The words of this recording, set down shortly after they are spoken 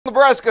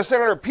Nebraska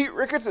Senator Pete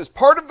Ricketts is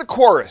part of the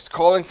chorus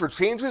calling for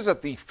changes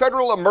at the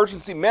Federal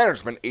Emergency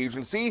Management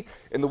Agency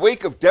in the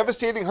wake of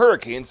devastating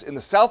hurricanes in the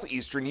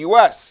southeastern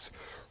U.S.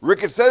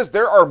 Ricketts says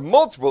there are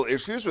multiple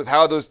issues with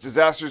how those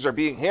disasters are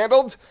being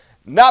handled,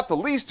 not the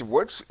least of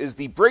which is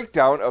the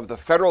breakdown of the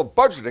federal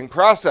budgeting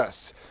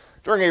process.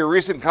 During a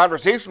recent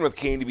conversation with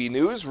KNDB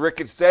News,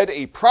 Ricketts said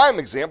a prime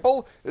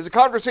example is a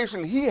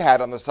conversation he had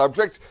on the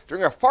subject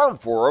during a farm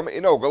forum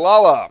in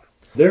Ogallala.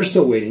 They're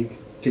still waiting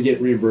to get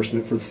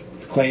reimbursement for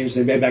claims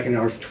they made back in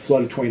our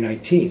flood of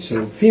 2019.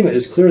 So FEMA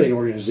is clearly an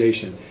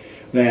organization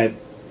that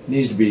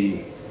needs to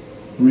be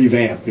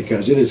revamped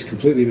because it is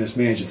completely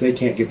mismanaged if they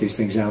can't get these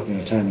things out in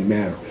a timely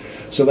manner.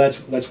 So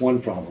that's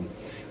one problem.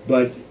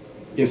 But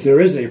if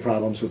there is any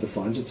problems with the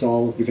funds, it's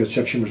all because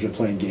Chuck Schumer's been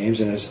playing games,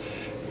 and as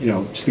you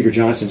know, Speaker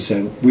Johnson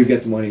said, we've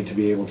got the money to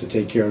be able to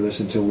take care of this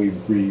until we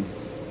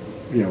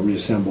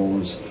reassemble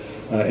as,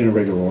 in a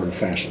regular order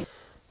fashion.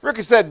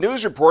 Ricketts said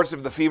news reports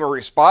of the FEMA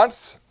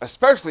response,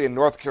 especially in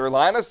North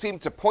Carolina, seem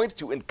to point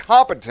to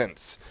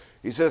incompetence.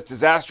 He says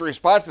disaster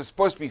response is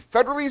supposed to be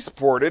federally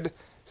supported,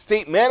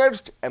 state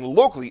managed, and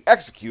locally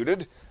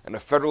executed, and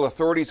if federal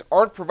authorities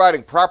aren't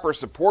providing proper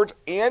support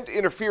and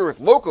interfere with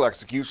local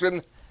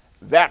execution,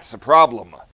 that's a problem.